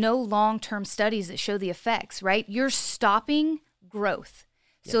 And there's no long-term studies that show the effects, right? You're stopping growth.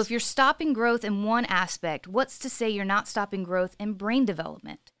 So Yes. if you're stopping growth in one aspect, what's to say you're not stopping growth in brain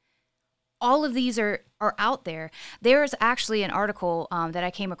development? All of these are out there. There's actually an article that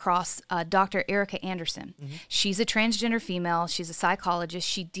I came across, Dr. Erica Anderson. She's a transgender female. She's a psychologist.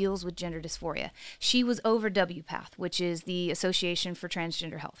 She deals with gender dysphoria. She was over WPATH, which is the Association for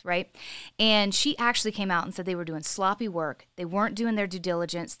Transgender Health, right? And she actually came out and said they were doing sloppy work. They weren't doing their due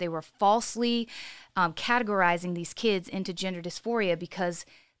diligence. They were falsely categorizing these kids into gender dysphoria because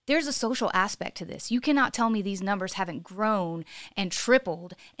there's a social aspect to this. You cannot tell me these numbers haven't grown and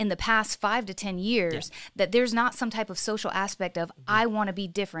tripled in the past 5 to 10 years, that there's not some type of social aspect of, I want to be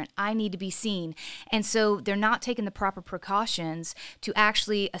different, I need to be seen. And so they're not taking the proper precautions to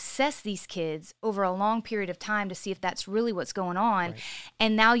actually assess these kids over a long period of time to see if that's really what's going on. Right.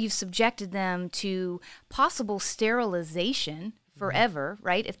 And now you've subjected them to possible sterilization forever,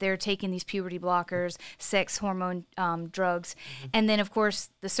 right? If they're taking these puberty blockers, sex hormone drugs. And then, of course,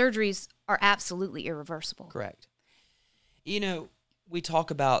 the surgeries are absolutely irreversible. Correct. We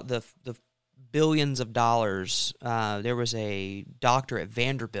talk about the billions of dollars. There was a doctor at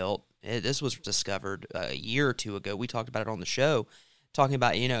Vanderbilt. This was discovered a year or two ago. We talked about it on the show, talking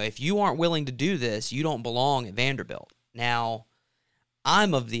about, if you aren't willing to do this, you don't belong at Vanderbilt. Now,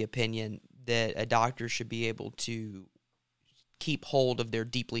 I'm of the opinion that a doctor should be able to keep hold of their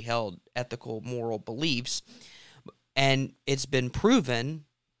deeply held ethical, moral beliefs. And it's been proven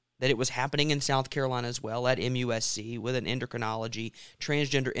that it was happening in South Carolina as well at MUSC with an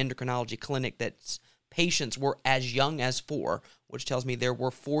transgender endocrinology clinic that's patients were as young as 4, which tells me there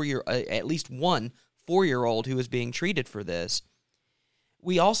were at least one 4-year-old who was being treated for this.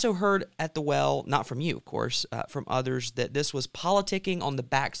 We also heard at the well, not from you, of course, from others, that this was politicking on the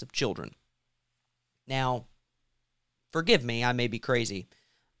backs of children. Now, forgive me, I may be crazy,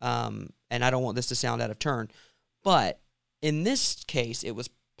 and I don't want this to sound out of turn, but in this case, it was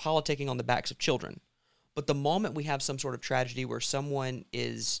politicking on the backs of children. But the moment we have some sort of tragedy where someone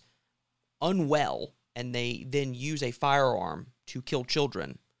is unwell and they then use a firearm to kill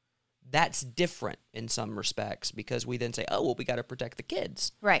children, that's different in some respects because we then say, we got to protect the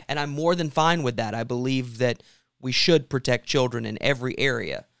kids. Right. And I'm more than fine with that. I believe that we should protect children in every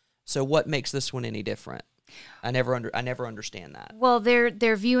area. So what makes this one any different? I never understand that. Well,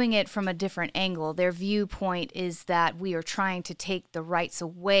 they're viewing it from a different angle. Their viewpoint is that we are trying to take the rights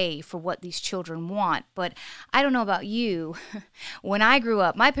away for what these children want. But I don't know about you. When I grew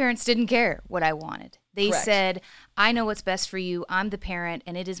up, my parents didn't care what I wanted. They Correct. said, I know what's best for you. I'm the parent,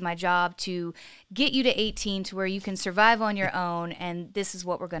 and it is my job to get you to 18 to where you can survive on your own, and this is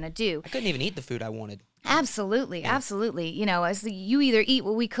what we're going to do. I couldn't even eat the food I wanted. Absolutely, absolutely. You know, you either eat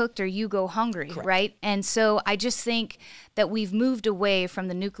what we cooked or you go hungry, Correct. right? And so I just think that we've moved away from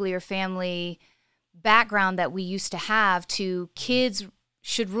the nuclear family background that we used to have to kids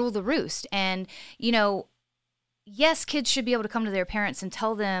should rule the roost. And, you know, yes, kids should be able to come to their parents and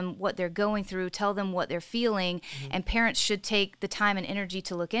tell them what they're going through, tell them what they're feeling, and parents should take the time and energy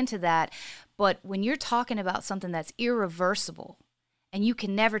to look into that. But when you're talking about something that's irreversible and you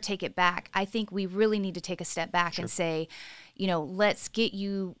can never take it back, I think we really need to take a step back and say, you know, let's get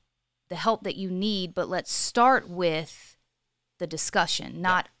you the help that you need, but let's start with the discussion,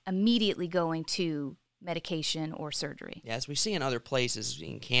 not immediately going to medication or surgery. Yeah, as we see in other places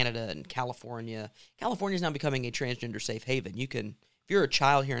in Canada and California, California is now becoming a transgender safe haven. You can, if you're a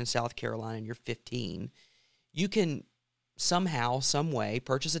child here in South Carolina and you're 15, you can somehow, some way,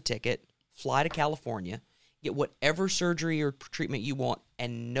 purchase a ticket, fly to California, get whatever surgery or treatment you want,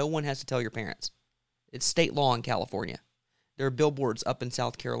 and no one has to tell your parents. It's state law in California. There are billboards up in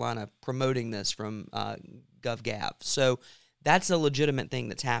South Carolina promoting this from GovGav. So that's a legitimate thing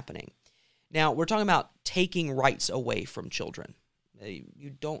that's happening. Now, we're talking about taking rights away from children.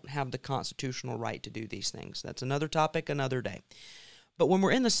 You don't have the constitutional right to do these things. That's another topic, another day. But when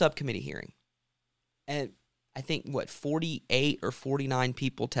we're in the subcommittee hearing, and I think, 48 or 49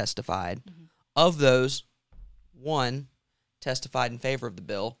 people testified. Mm-hmm. Of those, one testified in favor of the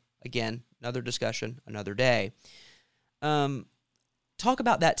bill. Again, another discussion, another day. Talk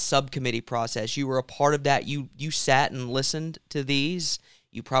about that subcommittee process. You were a part of that. You sat and listened to these.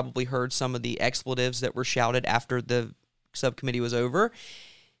 You probably heard some of the expletives that were shouted after the subcommittee was over.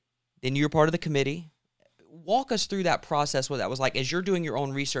 Then you're part of the committee. Walk us through that process, what that was like as you're doing your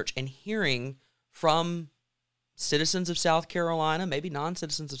own research and hearing from citizens of South Carolina, maybe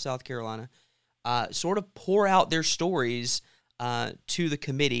non-citizens of South Carolina, sort of pour out their stories to the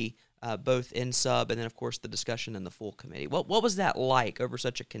committee, both in sub and then, of course, the discussion in the full committee. What was that like over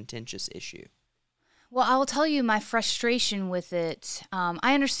such a contentious issue? Well, I will tell you my frustration with it.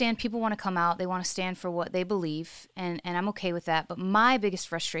 I understand people want to come out. They want to stand for what they believe, and I'm okay with that. But my biggest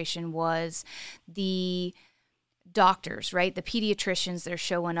frustration was the doctors, right? The pediatricians that are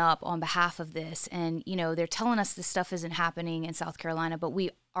showing up on behalf of this. And, you know, they're telling us this stuff isn't happening in South Carolina, but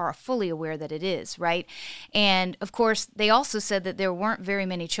we are fully aware that it is, right? And, of course, they also said that there weren't very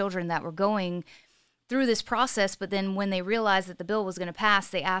many children that were going through this process. But then when they realized that the bill was going to pass,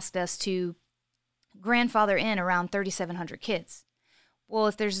 they asked us to grandfather in around 3,700 kids. Well,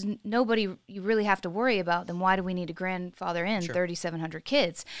 if there's nobody you really have to worry about, then why do we need to grandfather in 3,700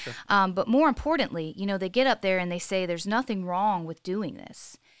 kids? Sure. But more importantly, you know, they get up there and they say there's nothing wrong with doing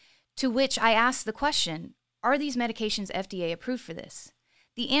this. To which I asked the question, are these medications FDA approved for this?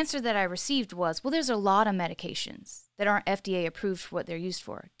 The answer that I received was, well, there's a lot of medications that aren't FDA approved for what they're used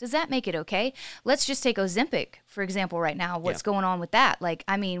for. Does that make it okay? Let's just take Ozempic, for example, right now. What's going on with that? Like,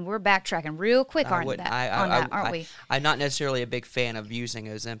 I mean, we're backtracking real quick aren't we? I'm not necessarily a big fan of using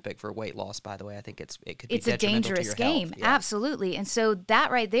Ozempic for weight loss, by the way. I think it could be detrimental a dangerous to your game. health. Yeah. Absolutely. And so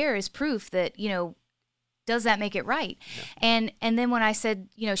that right there is proof that, you know, does that make it right? No. And then when I said,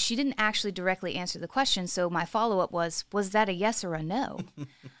 you know, she didn't actually directly answer the question, so my follow-up was that a yes or a no?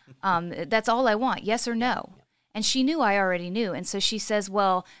 That's all I want, yes or no. Yeah. And she knew I already knew, and so she says,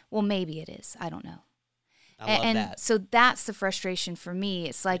 well, maybe it is. I don't know. I love that. So that's the frustration for me.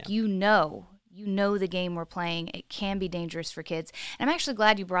 It's like, you know the game we're playing. It can be dangerous for kids. And I'm actually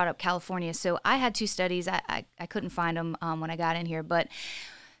glad you brought up California. So I had two studies. I couldn't find them when I got in here, but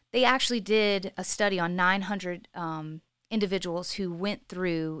they actually did a study on 900 individuals who went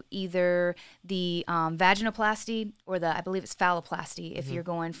through either the vaginoplasty or I believe it's phalloplasty if you're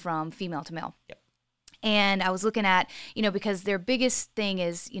going from female to male. Yep. And I was looking at, you know, because their biggest thing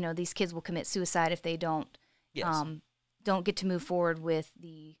is, you know, these kids will commit suicide if they don't get to move forward with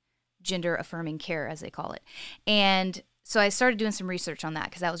the gender affirming care, as they call it. And so I started doing some research on that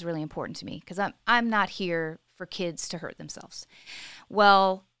because that was really important to me because I'm not here for kids to hurt themselves.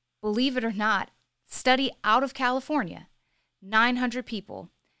 Well, believe it or not, study out of California, 900 people.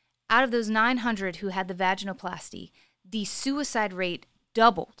 Out of those 900 who had the vaginoplasty, the suicide rate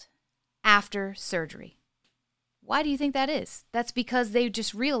doubled after surgery. Why do you think that is? That's because they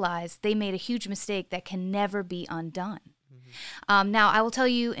just realized they made a huge mistake that can never be undone. Mm-hmm. Now, I will tell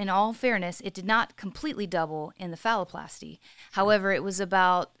you, in all fairness, it did not completely double in the phalloplasty. However, it was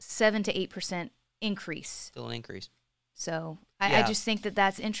about 7 to 8% increase. Still an increase. So I just think that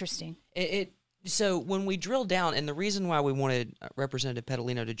that's interesting. So when we drill down, and the reason why we wanted Representative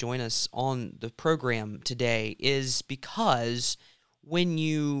Petalino to join us on the program today is because when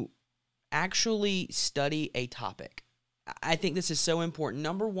you actually study a topic, I think this is so important.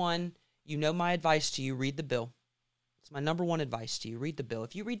 Number one, you know my advice to you, read the bill. It's my number one advice to you, read the bill.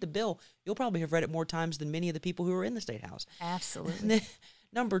 If you read the bill, you'll probably have read it more times than many of the people who are in the State House. Absolutely.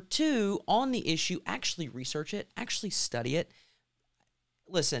 Number two, on the issue, actually research it, actually study it.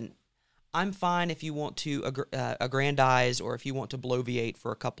 Listen, I'm fine if you want to aggrandize or if you want to bloviate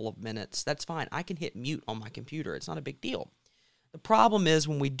for a couple of minutes. That's fine. I can hit mute on my computer. It's not a big deal. The problem is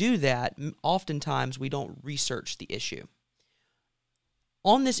when we do that, oftentimes we don't research the issue.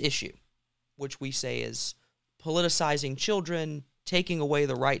 On this issue, which we say is politicizing children, taking away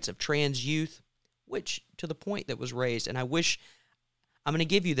the rights of trans youth, which to the point that was raised, and I wish, I'm going to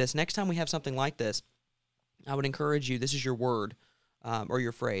give you this. Next time we have something like this, I would encourage you, this is your word or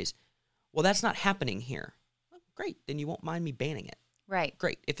your phrase. Well, that's not happening here. Well, great. Then you won't mind me banning it. Right.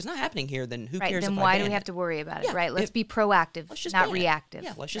 Great. If it's not happening here, then who right. cares then if why I ban do we have it? to worry about it, Yeah, right? Let's be proactive, not reactive.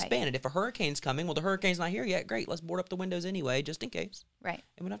 Yeah, let's just right. ban it. If a hurricane's coming, well, the hurricane's not here yet. Great. Let's board up the windows anyway, just in case. Right.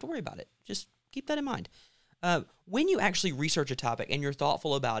 And we don't have to worry about it. Just keep that in mind. When you actually research a topic and you're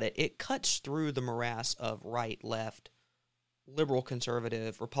thoughtful about it, it cuts through the morass of right, left, liberal,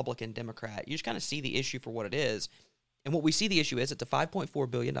 conservative, Republican, Democrat. You just kind of see the issue for what it is. And what we see the issue is it's a $5.4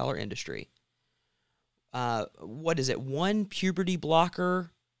 billion industry. What is it? One puberty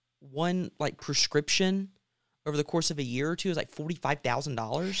blocker, one like prescription over the course of a year or two is like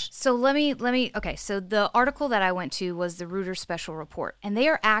 $45,000. So let me, okay, so the article that I went to was the Reuters Special Report. And they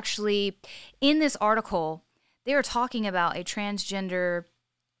are actually, in this article, they are talking about a transgender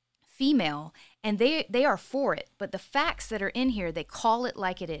female, and they are for it. But the facts that are in here, they call it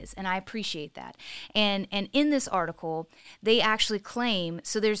like it is, and I appreciate that. And in this article, they actually claim,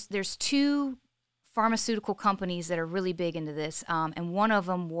 so there's two pharmaceutical companies that are really big into this, and one of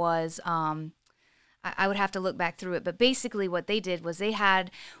them was, I would have to look back through it, but basically what they did was they had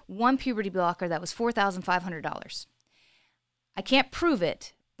one puberty blocker that was $4,500. I can't prove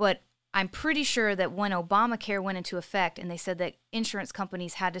it, but I'm pretty sure that when Obamacare went into effect and they said that insurance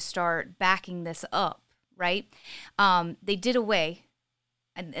companies had to start backing this up, right? They did away,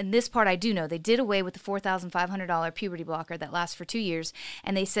 and this part I do know, they did away with the $4,500 puberty blocker that lasts for 2 years,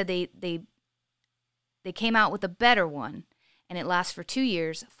 and they said they came out with a better one, and it lasts for 2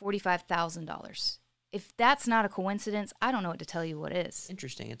 years, $45,000. If that's not a coincidence, I don't know what to tell you what is.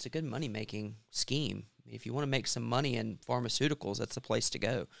 Interesting. It's a good money-making scheme. If you want to make some money in pharmaceuticals, that's the place to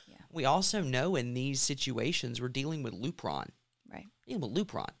go. Yeah. We also know in these situations we're dealing with Lupron. Right. Dealing with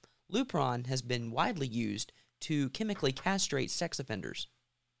Lupron. Lupron has been widely used to chemically castrate sex offenders.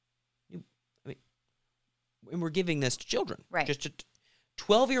 And we're giving this to children. Right. Just a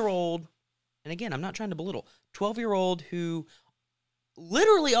 12-year-old, and again, I'm not trying to belittle, 12-year-old who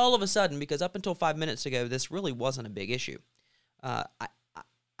literally all of a sudden, because up until 5 minutes ago, this really wasn't a big issue.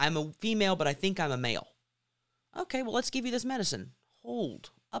 I'm a female, but I think I'm a male. Okay, well, let's give you this medicine.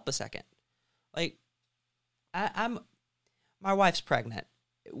 Hold up a second. Like, my wife's pregnant.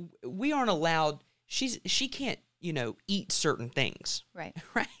 We aren't allowed, she can't, eat certain things. Right.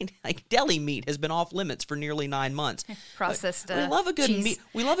 Right? Like deli meat has been off limits for nearly 9 months. Processed we love a good cheese.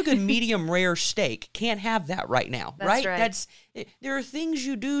 we love a good medium rare steak. Can't have that right now. That's right. There are things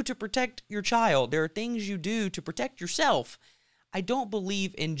you do to protect your child. There are things you do to protect yourself. I don't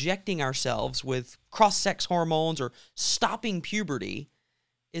believe injecting ourselves with cross-sex hormones or stopping puberty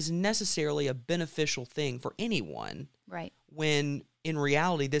is necessarily a beneficial thing for anyone. Right. When in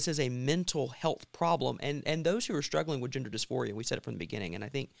reality, this is a mental health problem. And those who are struggling with gender dysphoria, we said it from the beginning, and I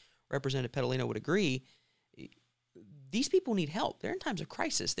think Representative Petalino would agree, these people need help. They're in times of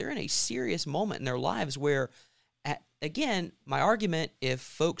crisis. They're in a serious moment in their lives where, again, my argument, if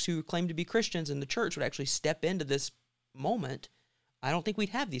folks who claim to be Christians in the church would actually step into this moment, I don't think we'd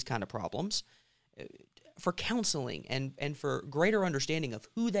have these kind of problems. For counseling and for greater understanding of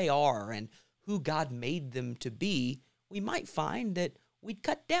who they are and who God made them to be, we might find that we'd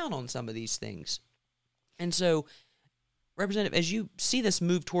cut down on some of these things. And so, Representative, as you see this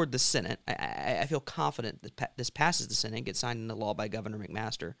move toward the Senate, I feel confident that this passes the Senate and gets signed into law by Governor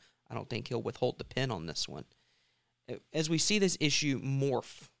McMaster. I don't think he'll withhold the pen on this one. As we see this issue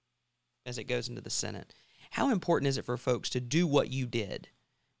morph as it goes into the Senate, how important is it for folks to do what you did,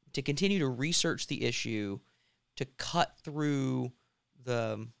 to continue to research the issue, to cut through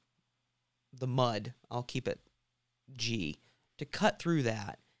the mud? I'll keep it G to cut through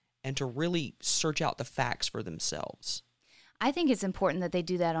that and to really search out the facts for themselves? I think it's important that they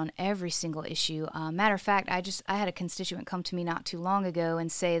do that on every single issue. Matter of fact, I had a constituent come to me not too long ago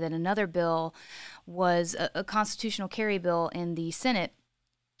and say that another bill was a constitutional carry bill in the Senate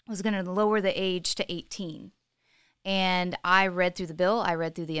was going to lower the age to 18. And I read through the bill, I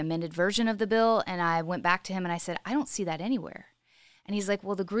read through the amended version of the bill, and I went back to him and I said, I don't see that anywhere. And he's like,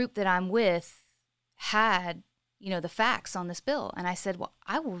 well, the group that I'm with had, the facts on this bill. And I said, well,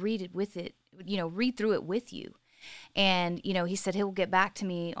 I will read through it with you. And, he said he'll get back to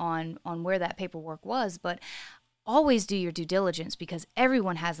me on where that paperwork was, but always do your due diligence because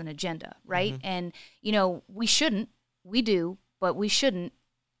everyone has an agenda, right? And, we shouldn't, we do, but we shouldn't.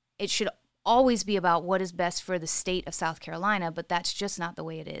 It should always be about what is best for the state of South Carolina, but that's just not the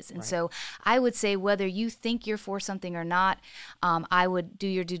way it is. And right. So I would say whether you think you're for something or not, I would do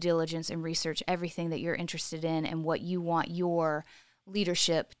your due diligence and research everything that you're interested in and what you want your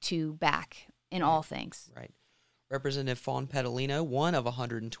leadership to back in all things. Right. Representative Fawn Petalino, one of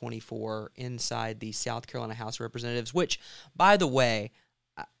 124 inside the South Carolina House of Representatives, which, by the way,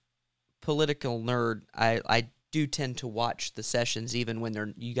 political nerd, I do tend to watch the sessions even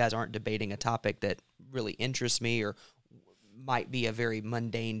when you guys aren't debating a topic that really interests me or might be a very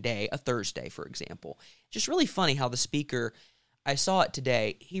mundane day, a Thursday, for example. Just really funny how the speaker, I saw it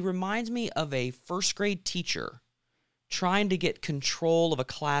today, he reminds me of a first grade teacher trying to get control of a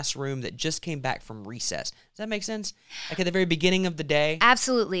classroom that just came back from recess. Does that make sense? Like at the very beginning of the day?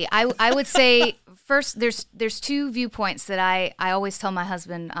 Absolutely. I would say first there's two viewpoints that I always tell my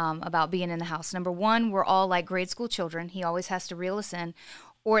husband about being in the house. Number one, we're all like grade school children. He always has to reel us in.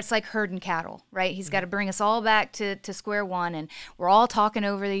 Or it's like herding cattle, right? He's got to bring us all back to square one, and we're all talking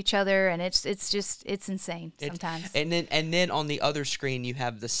over each other, and it's insane sometimes. And then on the other screen you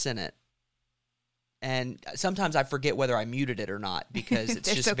have the Senate. And sometimes I forget whether I muted it or not because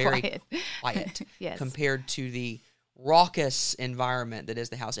it's just so very quiet yes. compared to the raucous environment that is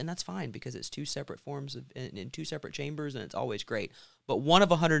the House. And that's fine because it's two separate forms in two separate chambers, and it's always great. But one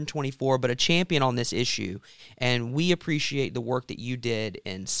of 124, but a champion on this issue. And we appreciate the work that you did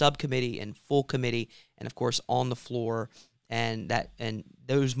in subcommittee and full committee and, of course, on the floor and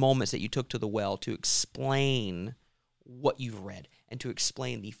those moments that you took to the well to explain what you've read and to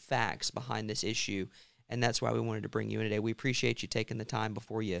explain the facts behind this issue. And that's why we wanted to bring you in today. We appreciate you taking the time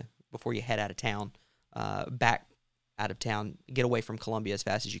before you head out of town, back out of town, get away from Columbia as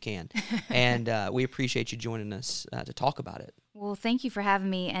fast as you can. And we appreciate you joining us to talk about it. Well, thank you for having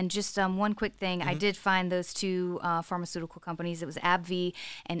me. And just one quick thing, I did find those two pharmaceutical companies. It was AbbVie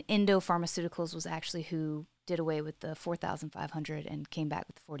and Endo Pharmaceuticals was actually who did away with the $4,500 and came back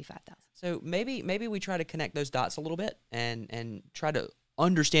with the $45,000. So maybe we try to connect those dots a little bit and try to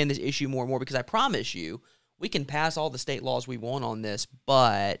understand this issue more and more, because I promise you we can pass all the state laws we want on this,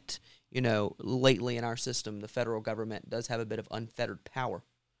 but lately in our system the federal government does have a bit of unfettered power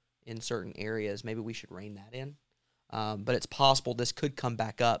in certain areas. Maybe we should rein that in. But it's possible this could come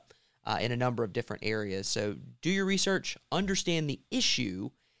back up in a number of different areas. So do your research, understand the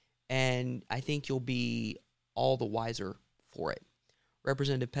issue, and I think you'll be all the wiser for it.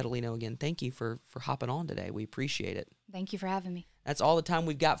 Representative Petalino, again, thank you for hopping on today. We appreciate it. Thank you for having me. That's all the time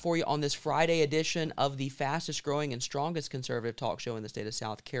we've got for you on this Friday edition of the fastest growing and strongest conservative talk show in the state of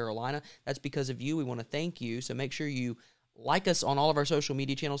South Carolina. That's because of you. We want to thank you. So make sure you like us on all of our social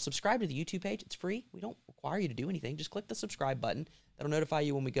media channels. Subscribe to the YouTube page. It's free. We don't require you to do anything. Just click the subscribe button. That'll notify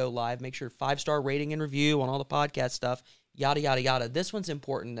you when we go live. Make sure 5-star rating and review on all the podcast stuff. Yada, yada, yada. This one's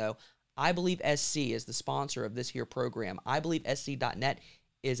important, though. I Believe SC is the sponsor of this here program. IBelieveSC.net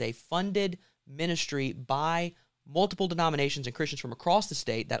is a funded ministry by multiple denominations and Christians from across the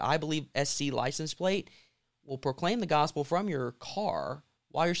state. That I Believe SC license plate will proclaim the gospel from your car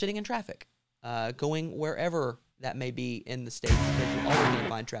while you're sitting in traffic, going wherever that may be in the state, because you're always going to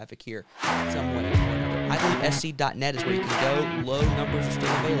find traffic here some way or another. IBelieveSC.net is where you can go. Low numbers are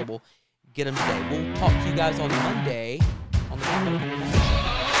still available. Get them today. We'll talk to you guys on Monday on the